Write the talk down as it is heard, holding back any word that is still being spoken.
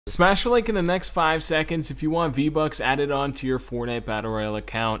Smash a like in the next 5 seconds if you want V-Bucks added on to your Fortnite Battle Royale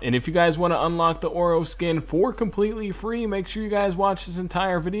account. And if you guys want to unlock the Oro skin for completely free, make sure you guys watch this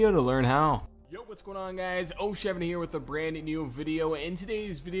entire video to learn how. Yo, what's going on, guys? Oshevin here with a brand new video. In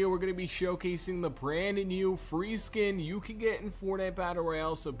today's video, we're going to be showcasing the brand new free skin you can get in Fortnite Battle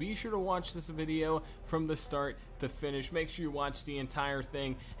Royale. So be sure to watch this video from the start to finish. Make sure you watch the entire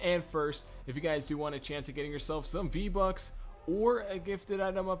thing. And first, if you guys do want a chance at getting yourself some V-Bucks or a gifted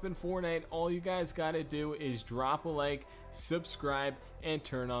item up in Fortnite, all you guys gotta do is drop a like, subscribe, and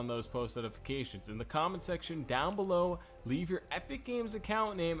turn on those post notifications. In the comment section down below, leave your Epic Games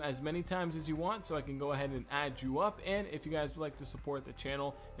account name as many times as you want so I can go ahead and add you up. And if you guys would like to support the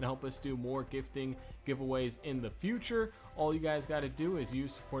channel and help us do more gifting giveaways in the future, all you guys got to do is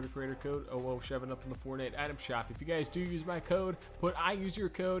use supporter creator code OO7 up in the Fortnite item shop. If you guys do use my code, put I use your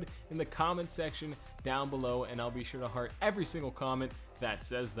code in the comment section down below, and I'll be sure to heart every single comment that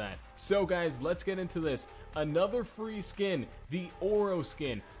says that. So guys, let's get into this. Another free skin, the Oro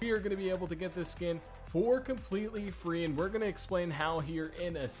skin. We are going to be able to get this skin for completely free, and we're going to explain how here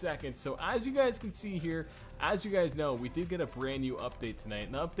in a second. So as you guys can see here, as you guys know, we did get a brand new update tonight,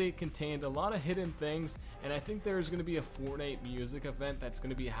 and the update contained a lot of hidden things, and I think there's going to be a Fortnite music event that's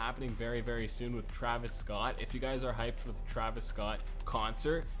going to be happening very soon with Travis Scott. If you guys are hyped for the Travis Scott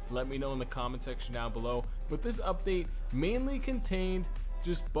concert, let me know in the comment section down below. But this update mainly contained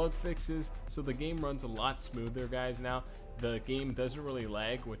just bug fixes, so the game runs a lot smoother, guys. Now the game doesn't really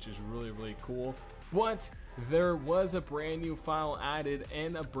lag, which is really cool. But there was a brand new file added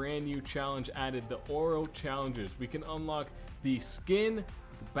and a brand new challenge added, the Oro challenges. We can unlock the skin,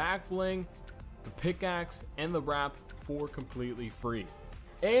 the back bling, the pickaxe, and the wrap for completely free.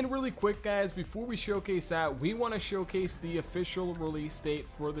 And really quick, guys, before we showcase that, we want to showcase the official release date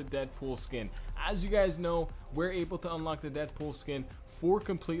for the Deadpool skin. As you guys know, we're able to unlock the Deadpool skin for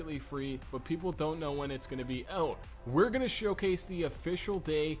completely free, but people don't know when it's going to be out. We're going to showcase the official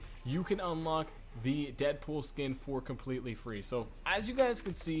day you can unlock the Deadpool skin for completely free. So as you guys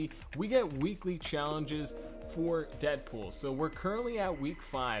can see, we get weekly challenges for Deadpool. So we're currently at week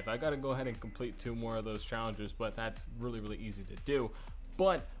 5. I got to go ahead and complete 2 more of those challenges, but that's really easy to do.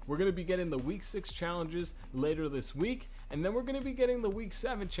 But we're going to be getting the week 6 challenges later this week, and then we're going to be getting the week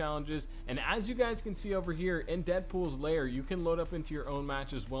 7 challenges. And as you guys can see over here in Deadpool's lair, you can load up into your own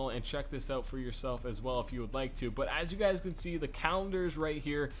match as well and check this out for yourself as well if you would like to. But as you guys can see, the calendar is right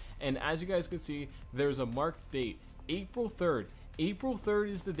here, and as you guys can see, there's a marked date, April 3rd. April 3rd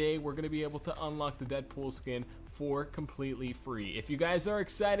is the day we're going to be able to unlock the Deadpool skin for completely free. If you guys are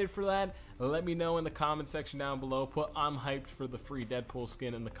excited for that, let me know in the comment section down below. Put I'm hyped for the free Deadpool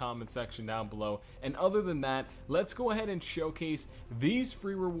skin in the comment section down below. And other than that, let's go ahead and showcase these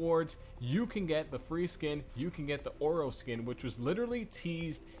free rewards. You can get the free skin, you can get the Oro skin, which was literally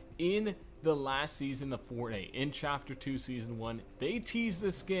teased in the last season of Fortnite. In Chapter 2 Season 1, they teased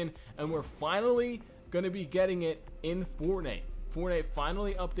this skin, and we're finally going to be getting it in Fortnite. Fortnite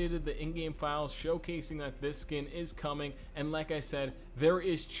finally updated the in-game files showcasing that this skin is coming, and like I said, there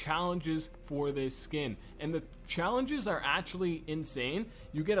is challenges for this skin, and the challenges are actually insane.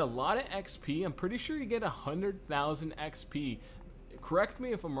 You get a lot of XP. I'm pretty sure you get 100,000 XP, correct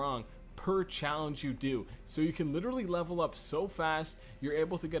me if I'm wrong, per challenge you do. So you can literally level up so fast. You're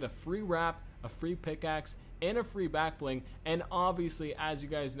able to get a free wrap, a free pickaxe, and a free back bling. And obviously, as you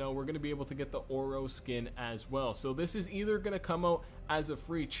guys know, we're going to be able to get the Oro skin as well. So this is either going to come out as a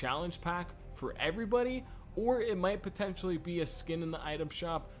free challenge pack for everybody, or it might potentially be a skin in the item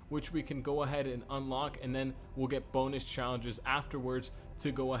shop, which we can go ahead and unlock, and then we'll get bonus challenges afterwards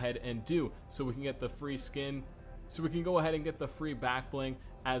to go ahead and do. So we can get the free skin, so we can go ahead and get the free back bling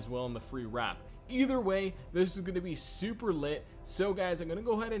as well, and the free wrap. Either way, this is going to be super lit. So guys, I'm going to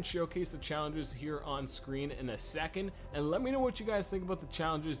go ahead and showcase the challenges here on screen in a second, and let me know what you guys think about the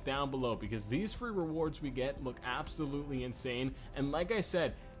challenges down below, because these free rewards we get look absolutely insane. And like I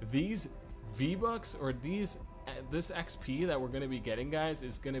said, these V-Bucks, or this XP that we're going to be getting, guys,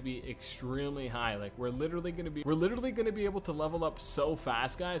 is going to be extremely high. Like we're literally going to be able to level up so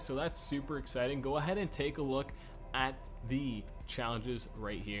fast, guys. So that's super exciting. Go ahead and take a look at the challenges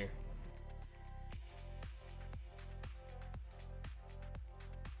right here.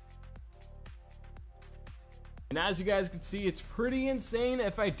 And as you guys can see, it's pretty insane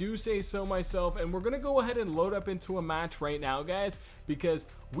if I do say so myself. And we're going to go ahead and load up into a match right now, guys, because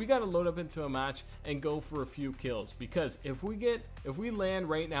we got to load up into a match and go for a few kills. Because if we land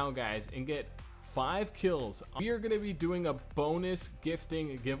right now, guys, and get 5 kills, we are going to be doing a bonus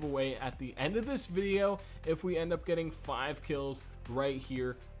gifting giveaway at the end of this video if we end up getting 5 kills right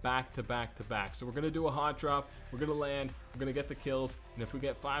here, back to back to back. So we're gonna do a hot drop, we're gonna land, we're gonna get the kills, and if we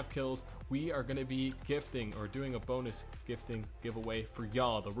get 5 kills, we are gonna be gifting or doing a bonus gifting giveaway for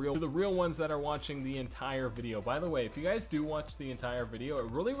y'all, the real ones that are watching the entire video. By the way, if you guys do watch the entire video,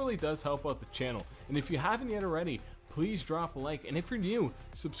 it really does help out the channel. And if you haven't yet already, please drop a like, and if you're new,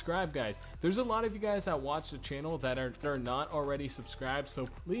 subscribe, guys. There's a lot of you guys that watch the channel that are not already subscribed, so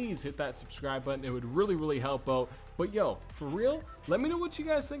please hit that subscribe button. It would really help out. But yo, for real, let me know what you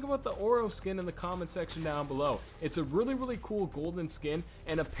guys think about the Oro skin in the comment section down below. It's a really cool golden skin,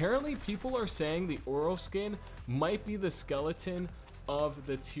 and apparently people are saying the Oro skin might be the skeleton of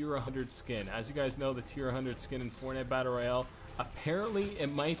the tier 100 skin. As you guys know, the tier 100 skin in Fortnite Battle Royale, apparently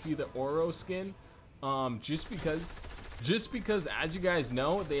it might be the Oro skin. Just because as you guys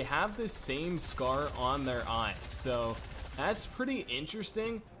know, they have this same scar on their eye, so that's pretty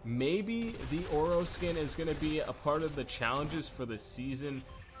interesting. Maybe the Oro skin is going to be a part of the challenges for the season.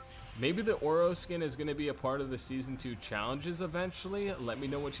 Maybe the Oro skin is going to be a part of the season 2 challenges eventually. Let me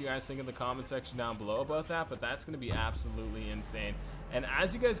know what you guys think in the comment section down below about that, but that's going to be absolutely insane. And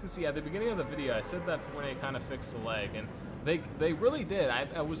as you guys can see at the beginning of the video, I said that Fortnite kind of fixed the lag, and they really did.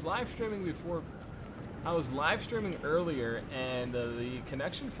 I was live streaming before. I was live streaming earlier, and the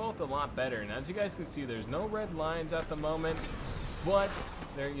connection felt a lot better. And as you guys can see, there's no red lines at the moment, but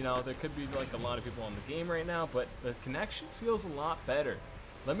there could be like a lot of people on the game right now, but the connection feels a lot better.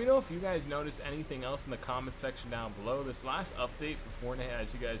 Let me know if you guys notice anything else in the comment section down below. This last update for Fortnite,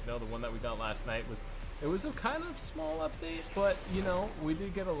 as you guys know, the one that we got last night, was a kind of small update, but we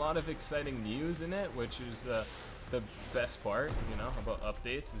did get a lot of exciting news in it, which is the best part, about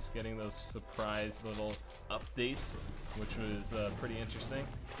updates, is getting those surprise little updates, which was pretty interesting.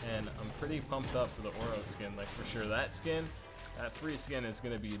 And I'm pretty pumped up for the Oro skin, like for sure. That free skin is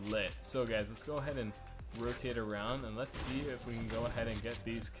gonna be lit. So guys, let's go ahead and rotate around, and let's see if we can go ahead and get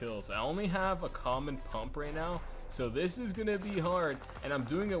these kills. I only have a common pump right now, so this is gonna be hard, and I'm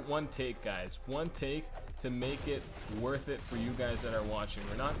doing it one take, guys. One take to make it worth it for you guys that are watching.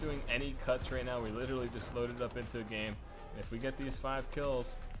 We're not doing any cuts right now. We literally just loaded up into a game. And if we get these 5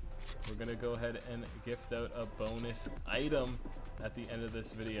 kills, we're gonna go ahead and gift out a bonus item at the end of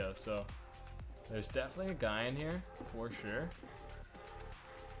this video. So there's definitely a guy in here for sure.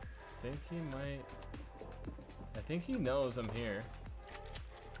 I think he knows I'm here.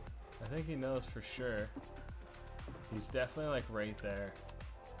 I think he knows for sure. He's definitely like right there.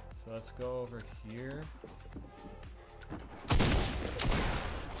 So let's go over here. Let's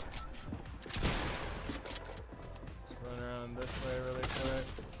run around this way really quick.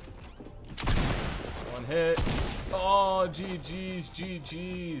 One hit. Oh,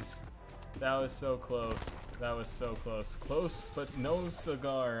 GG's. That was so close. That was so close. Close, but no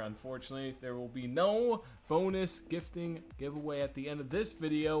cigar. Unfortunately, there will be no bonus gifting giveaway at the end of this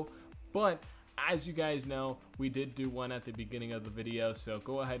video, but as you guys know, we did do one at the beginning of the video, so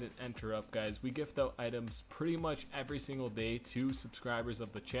go ahead and enter up, guys. We gift out items pretty much every single day to subscribers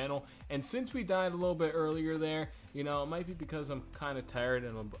of the channel, and since we died a little bit earlier there, it might be because I'm kind of tired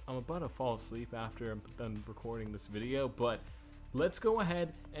and I'm about to fall asleep after I'm done recording this video, but let's go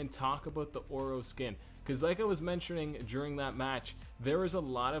ahead and talk about the Oro skin, because like I was mentioning during that match, there was a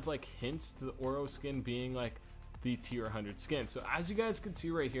lot of like hints to the Oro skin being like the tier 100 skin. So as you guys can see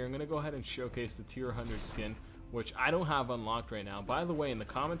right here, I'm gonna go ahead and showcase the tier 100 skin, which I don't have unlocked right now. By the way, in the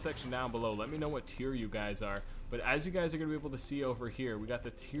comment section down below, let me know what tier you guys are. But as you guys are gonna be able to see over here, we got the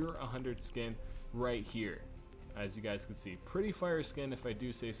tier 100 skin right here. As you guys can see, pretty fire skin if I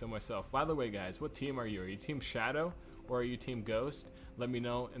do say so myself. By the way, guys, what team are you? Are you team Shadow or are you team Ghost? Let me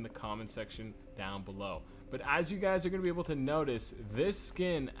know in the comment section down below. But as you guys are gonna be able to notice, this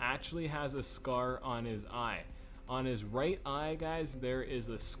skin actually has a scar on his eye. On his right eye, guys, there is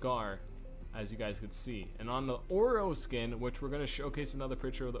a scar, as you guys could see. And on the Oro skin, which we're going to showcase another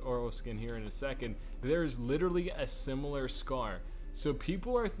picture of the Oro skin here in a second, there's literally a similar scar. So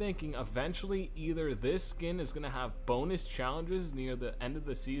people are thinking eventually either this skin is going to have bonus challenges near the end of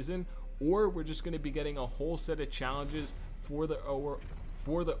the season, or we're just going to be getting a whole set of challenges for the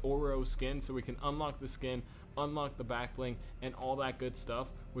Oro skin, so we can unlock the skin, unlock the back bling, and all that good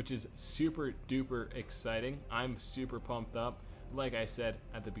stuff, which is super duper exciting. I'm super pumped up, like I said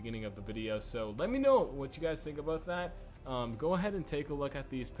at the beginning of the video. So let me know what you guys think about that. Go ahead and take a look at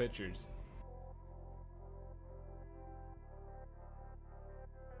these pictures.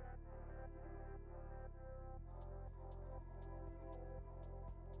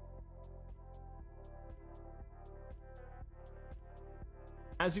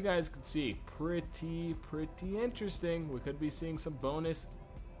 As you guys can see, pretty interesting. We could be seeing some bonus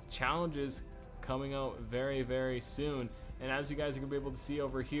challenges coming out very soon. And as you guys are going to be able to see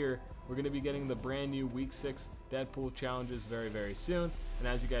over here, we're going to be getting the brand new Week 6 Deadpool challenges very, very soon. And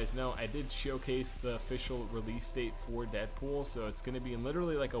as you guys know, I did showcase the official release date for Deadpool, so it's going to be in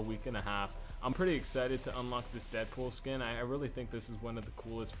literally like a week and a half. I'm pretty excited to unlock this Deadpool skin. I really think this is one of the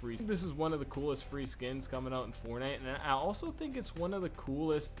coolest free skins coming out in Fortnite, and I also think it's one of the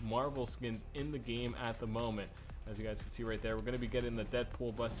coolest Marvel skins in the game at the moment. As you guys can see right there, we're going to be getting the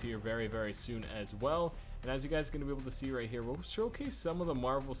Deadpool bus here very, very soon as well. And as you guys are going to be able to see right here, we'll showcase some of the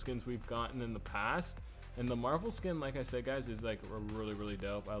Marvel skins we've gotten in the past. And the Marvel skin, like I said, guys, is like really, really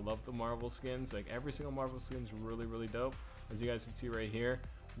dope. I love the Marvel skins. Like every single Marvel skin is really, really dope. As you guys can see right here,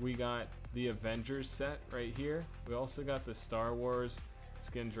 we got the Avengers set right here. We also got the Star Wars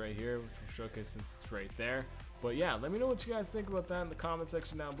skins right here, which we'll showcase since it's right there. But yeah, let me know what you guys think about that in the comment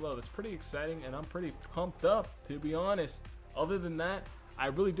section down below. That's pretty exciting, and I'm pretty pumped up, to be honest. Other than that, I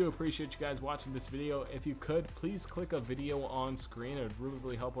really do appreciate you guys watching this video. If you could, please click a video on screen. It would really,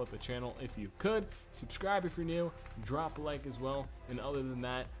 really help out the channel if you could. Subscribe if you're new, drop a like as well. And other than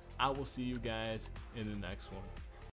that, I will see you guys in the next one.